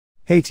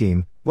Hey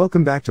team,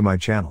 welcome back to my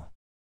channel.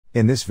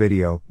 In this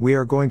video, we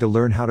are going to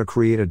learn how to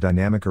create a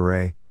dynamic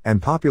array,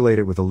 and populate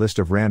it with a list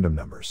of random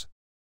numbers.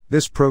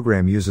 This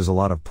program uses a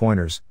lot of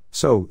pointers,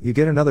 so you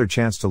get another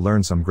chance to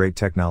learn some great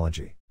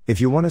technology. If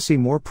you want to see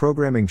more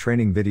programming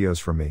training videos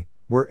from me,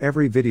 where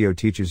every video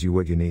teaches you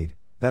what you need,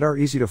 that are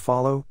easy to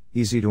follow,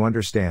 easy to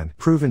understand,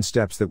 proven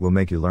steps that will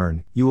make you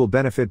learn, you will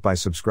benefit by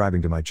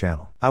subscribing to my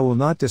channel. I will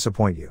not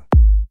disappoint you.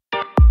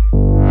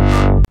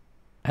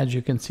 As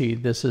you can see,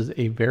 this is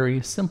a very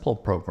simple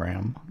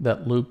program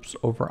that loops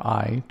over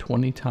I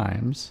 20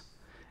 times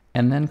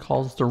and then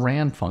calls the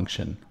RAND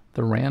function.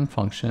 The RAND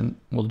function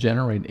will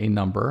generate a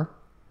number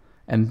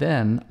and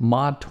then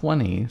mod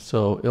 20,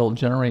 so it'll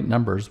generate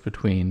numbers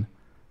between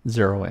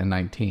 0 and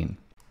 19.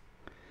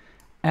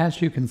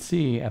 As you can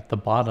see at the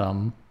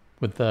bottom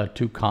with the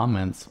two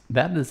comments,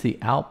 that is the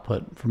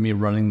output for me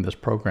running this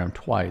program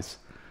twice.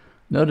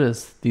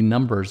 Notice the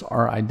numbers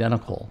are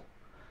identical.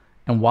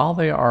 And while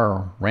they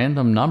are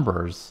random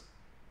numbers,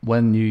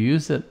 when you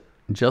use it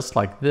just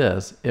like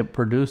this, it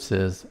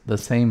produces the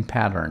same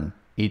pattern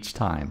each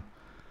time.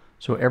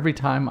 So every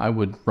time I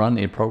would run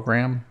a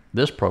program,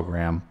 this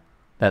program,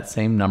 that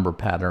same number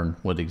pattern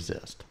would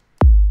exist.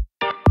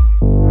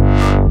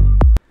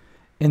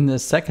 In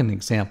this second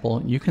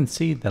example, you can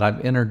see that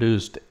I've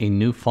introduced a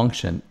new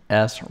function,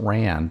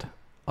 SRAND,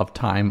 of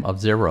time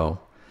of 0.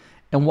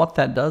 And what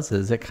that does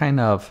is it kind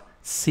of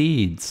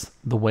seeds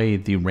the way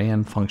the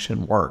RAND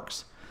function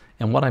works.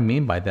 And what I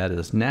mean by that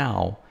is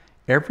now,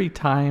 every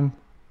time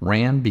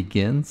RAND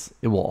begins,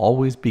 it will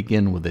always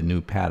begin with a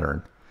new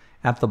pattern.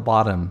 At the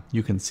bottom,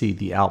 you can see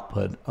the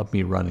output of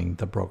me running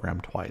the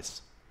program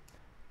twice.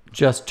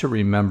 Just to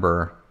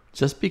remember,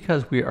 just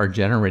because we are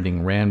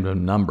generating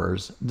random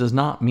numbers does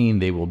not mean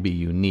they will be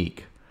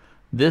unique.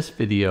 This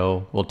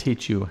video will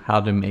teach you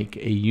how to make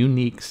a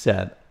unique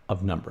set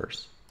of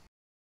numbers.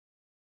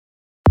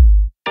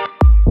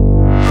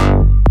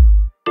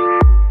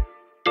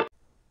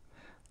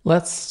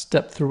 Let's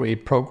step through a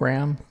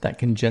program that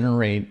can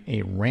generate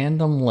a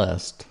random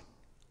list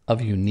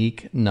of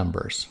unique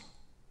numbers.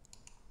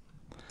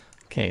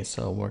 Okay,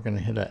 so we're going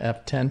to hit a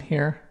F10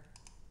 here,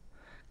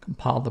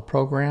 compile the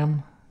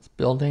program, it's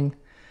building,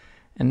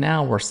 and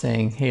now we're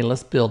saying, hey,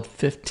 let's build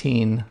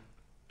 15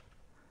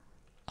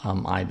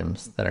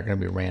 items that are going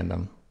to be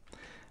random.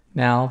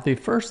 Now, the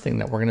first thing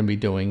that we're going to be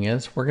doing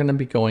is we're going to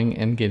be going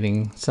and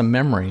getting some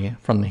memory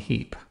from the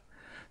heap.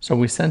 So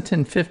we sent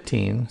in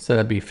 15, so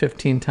that'd be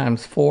 15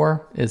 times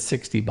 4 is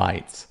 60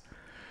 bytes.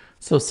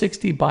 So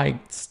 60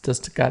 bytes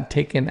just got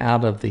taken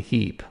out of the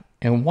heap.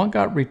 And what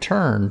got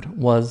returned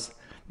was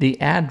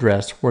the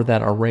address where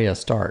that array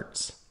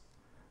starts.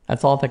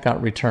 That's all that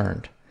got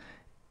returned.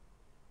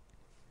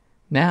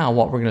 Now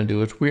what we're going to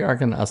do is we are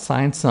going to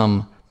assign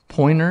some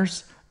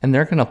pointers, and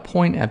they're going to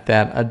point at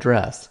that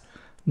address.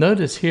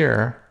 Notice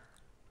here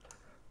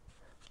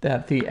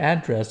that the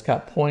address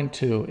got pointed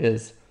to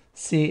is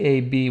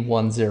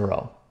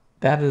CAB10.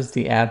 That is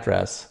the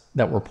address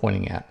that we're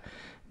pointing at.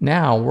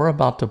 Now we're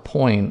about to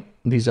point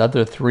these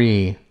other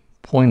three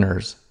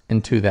pointers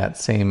into that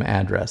same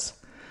address.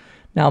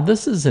 Now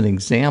this is an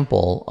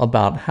example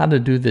about how to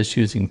do this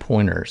using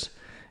pointers.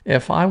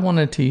 If I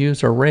wanted to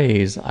use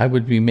arrays, I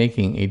would be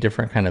making a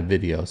different kind of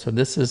video. So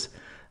this is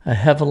a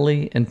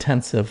heavily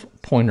intensive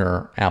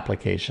pointer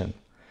application.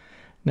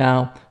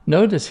 Now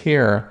notice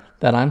here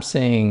that I'm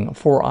saying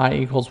for I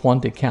equals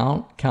 1 to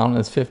count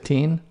as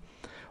 15.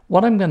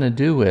 What I'm going to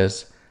do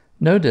is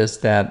notice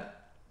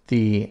that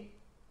the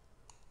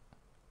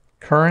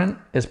current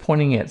is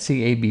pointing at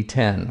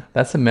CAB10.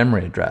 That's a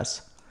memory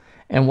address.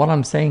 And what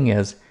I'm saying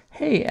is,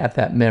 hey, at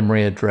that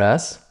memory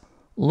address,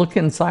 look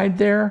inside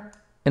there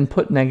and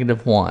put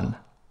 -1.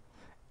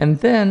 And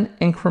then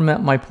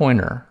increment my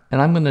pointer. And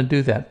I'm going to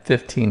do that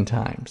 15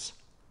 times.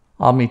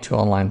 I'll meet you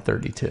on line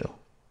 32.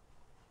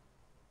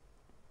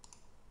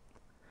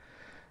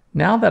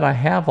 Now that I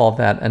have all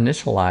that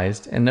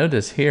initialized, and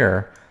notice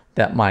here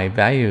that my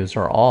values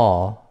are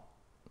all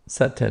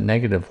set to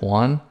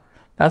 -1,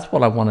 that's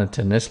what I wanted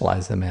to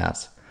initialize them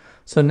as.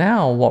 So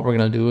now what we're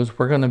going to do is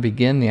we're going to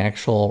begin the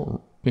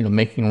actual,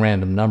 making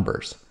random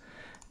numbers.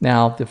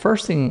 Now the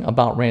first thing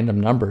about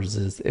random numbers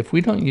is if we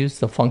don't use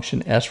the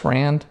function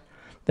SRAND,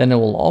 then it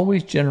will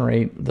always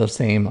generate the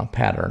same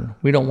pattern.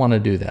 We don't want to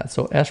do that.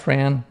 So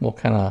SRAND will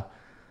kind of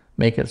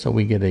make it so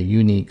we get a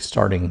unique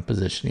starting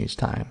position each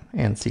time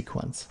and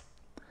sequence.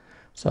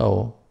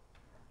 So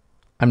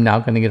I'm now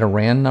going to get a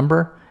RAND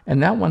number,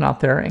 and that went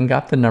out there and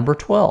got the number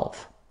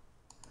 12.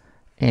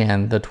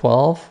 And the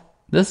 12,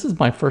 this is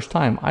my first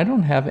time. I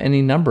don't have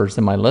any numbers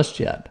in my list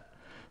yet.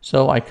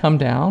 So I come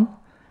down,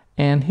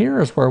 and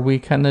here is where we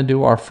kind of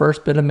do our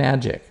first bit of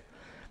magic.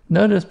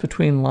 Notice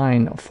between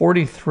line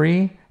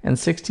 43 and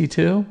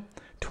 62,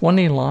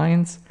 20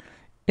 lines.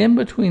 In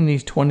between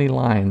these 20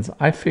 lines,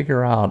 I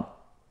figure out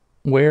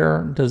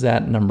where does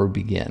that number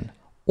begin?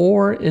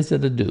 Or is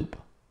it a dupe?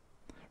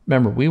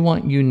 Remember, we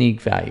want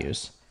unique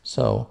values.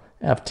 So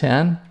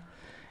F10,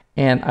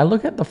 and I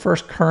look at the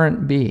first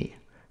current B.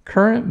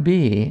 Current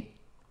B's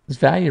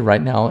value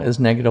right now is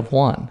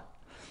 -1.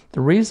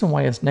 The reason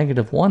why it's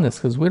 -1 is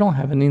because we don't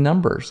have any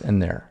numbers in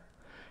there.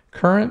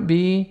 Current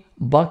B,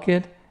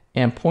 bucket,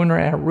 and pointer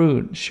at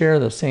root share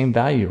the same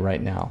value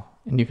right now.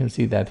 And you can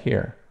see that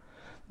here.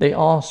 They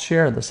all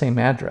share the same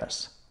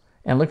address.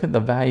 And look at the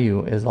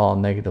value is all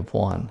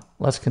 -1.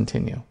 Let's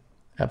continue.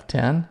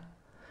 F10.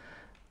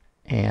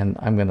 And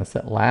I'm going to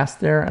set last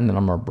there, and then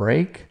I'm going to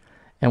break.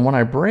 And when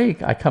I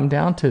break, I come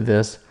down to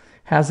this,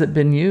 has it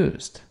been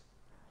used?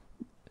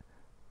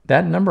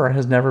 That number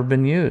has never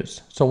been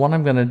used. So what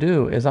I'm going to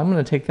do is I'm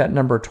going to take that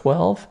number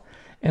 12,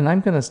 and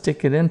I'm going to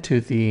stick it into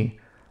the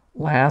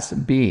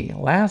last B.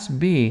 Last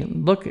B,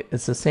 look,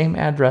 it's the same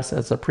address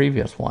as the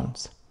previous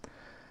ones.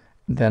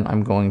 Then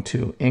I'm going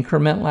to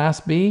increment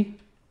last B.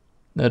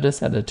 Notice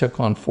that it took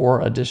on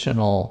 4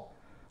 additional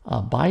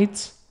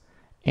bytes.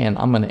 And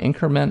I'm going to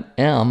increment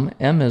M.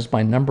 M is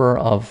my number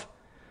of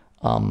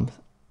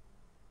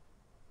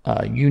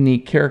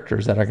unique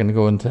characters that are going to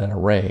go into an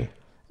array.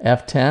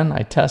 F10,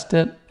 I test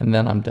it, and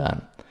then I'm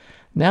done.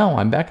 Now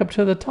I'm back up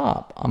to the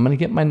top. I'm going to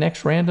get my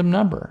next random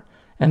number.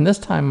 And this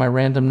time my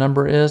random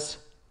number is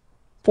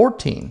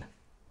 14.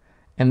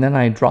 And then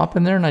I drop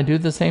in there and I do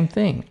the same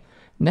thing.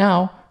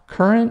 Now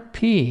current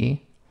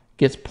P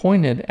gets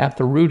pointed at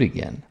the root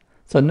again.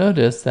 So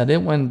notice that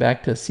it went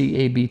back to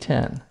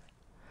CAB10.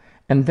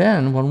 And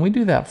then when we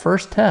do that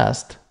first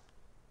test,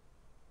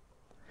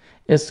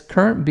 is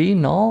current B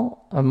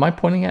null? Am I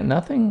pointing at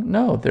nothing?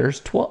 No, there's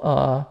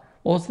 12.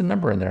 What was the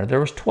number in there? There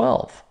was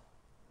 12.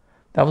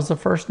 That was the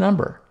first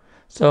number.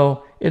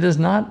 So it is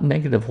not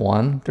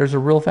 -1. There's a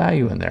real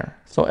value in there.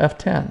 So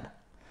F10.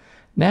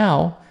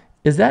 Now,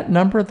 is that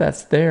number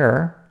that's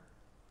there,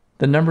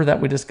 the number that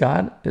we just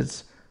got,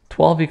 is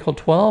 12 equal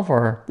 12,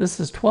 or this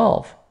is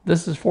 12?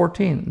 This is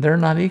 14. They're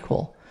not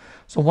equal.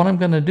 So what I'm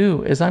going to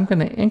do is I'm going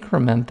to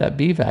increment that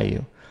B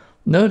value.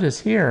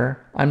 Notice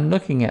here, I'm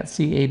looking at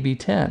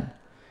CAB10.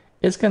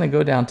 It's going to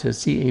go down to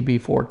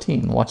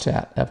CAB14. Watch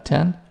that,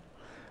 F10.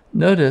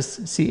 Notice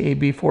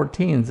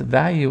CAB14's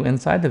value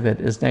inside of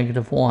it is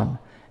 -1.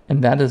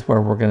 And that is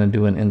where we're going to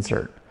do an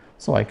insert.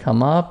 So I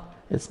come up,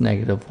 it's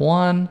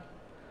 -1.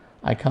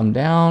 I come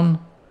down,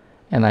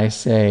 and I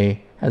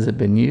say, has it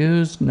been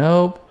used?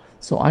 Nope.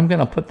 So I'm going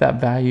to put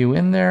that value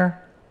in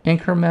there,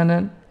 increment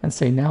it, and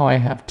say now I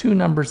have 2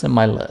 numbers in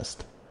my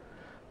list.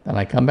 Then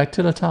I come back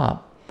to the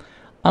top.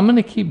 I'm going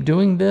to keep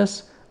doing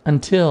this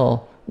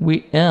until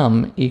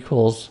M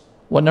equals,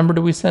 what number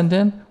do we send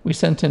in? We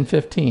sent in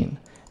 15,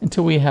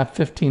 until we have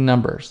 15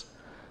 numbers.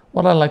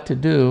 What I like to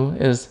do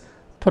is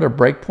put a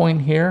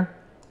breakpoint here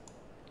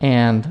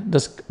and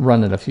just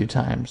run it a few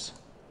times.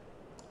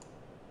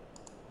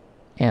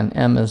 And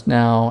M is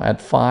now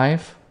at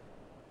 5.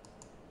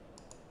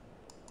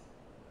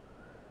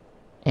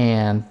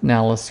 And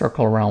now let's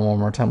circle around one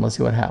more time. Let's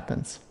see what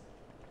happens.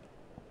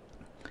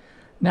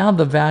 Now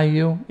the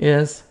value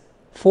is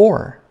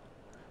 4.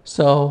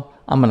 So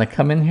I'm going to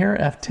come in here,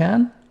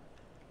 F10.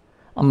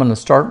 I'm going to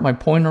start my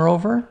pointer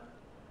over.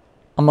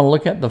 I'm going to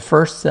look at the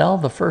first cell.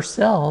 The first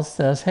cell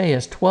says, hey,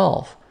 it's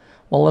 12.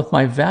 Well, if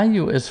my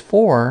value is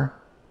 4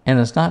 and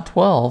it's not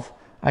 12,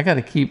 I got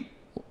to keep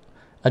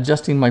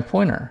adjusting my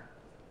pointer.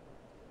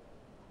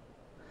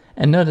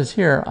 And notice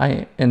here,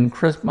 I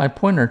encrypt my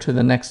pointer to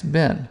the next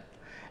bin.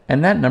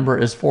 And that number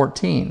is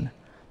 14.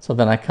 So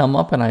then I come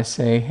up and I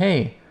say,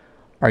 hey,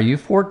 are you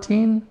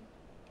 14?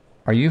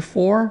 Are you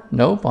 4?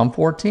 Nope, I'm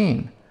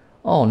 14.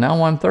 Oh,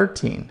 now I'm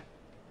 13.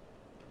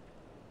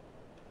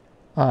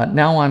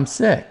 Now I'm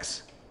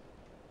 6.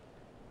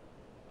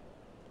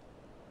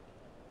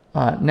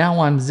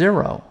 Now I'm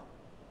 0.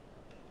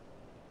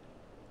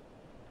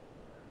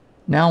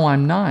 Now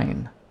I'm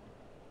 9.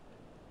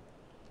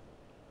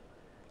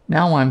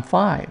 Now I'm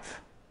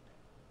 5.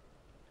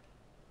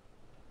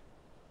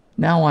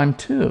 Now I'm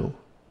 2.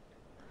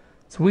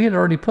 So we had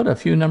already put a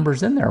few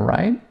numbers in there,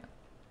 right?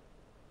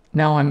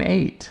 Now I'm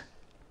 8.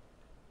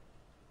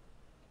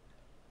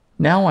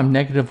 Now I'm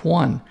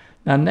 -1.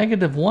 Now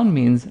 -1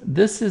 means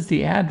this is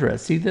the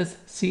address. See this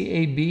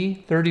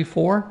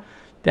CAB34?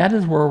 That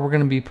is where we're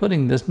going to be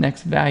putting this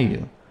next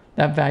value.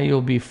 That value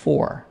will be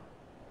 4.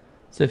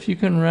 So if you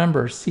can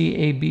remember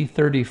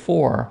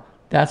CAB34,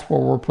 that's where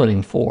we're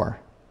putting 4.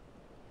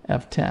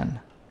 F10.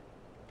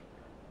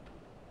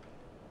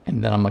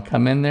 And then I'm going to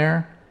come in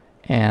there,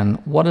 and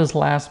what is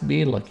last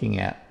B looking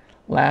at?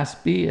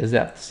 Last B is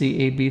at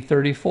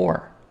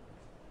CAB34.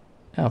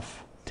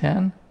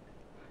 F10.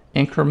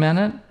 Increment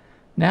it.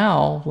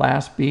 Now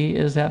last B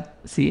is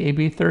at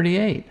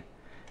CAB38.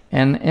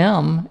 And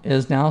M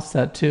is now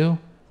set to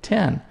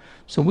 10.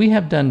 So we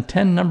have done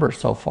 10 numbers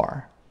so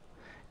far.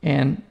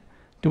 And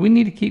do we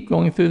need to keep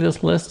going through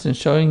this list and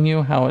showing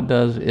you how it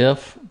does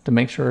if to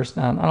make sure it's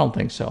not? I don't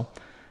think so.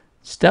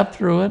 Step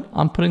through it.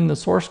 I'm putting the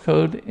source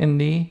code in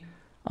the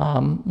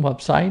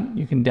website.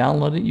 You can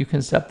download it. You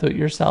can step through it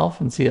yourself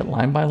and see it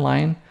line by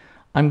line.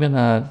 I'm going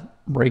to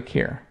break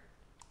here.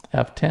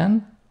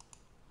 F10.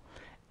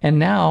 And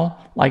now,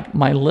 like,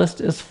 my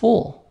list is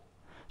full.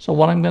 So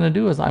what I'm going to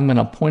do is I'm going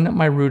to point at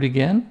my root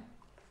again.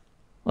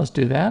 Let's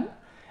do that.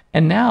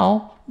 And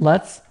now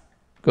let's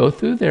go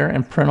through there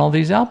and print all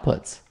these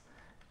outputs.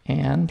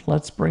 And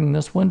let's bring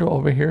this window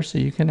over here so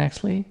you can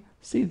actually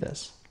see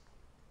this.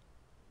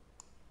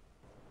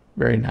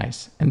 Very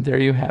nice. And there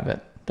you have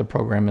it. The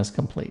program is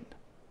complete.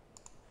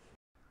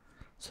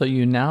 So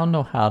you now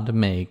know how to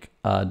make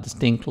a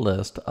distinct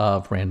list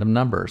of random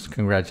numbers.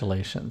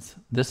 Congratulations.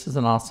 This is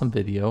an awesome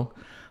video.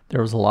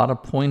 There was a lot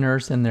of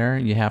pointers in there.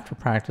 You have to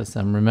practice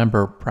them.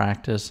 Remember,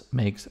 practice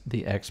makes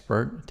the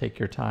expert. Take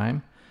your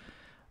time.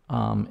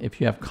 If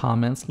you have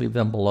comments, leave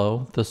them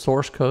below. The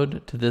source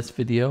code to this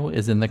video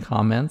is in the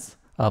comments.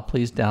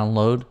 Please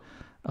download,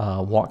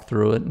 walk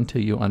through it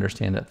until you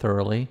understand it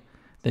thoroughly.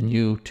 Then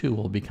you too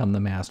will become the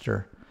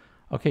master.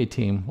 Okay,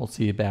 team, we'll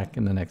see you back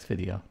in the next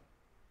video.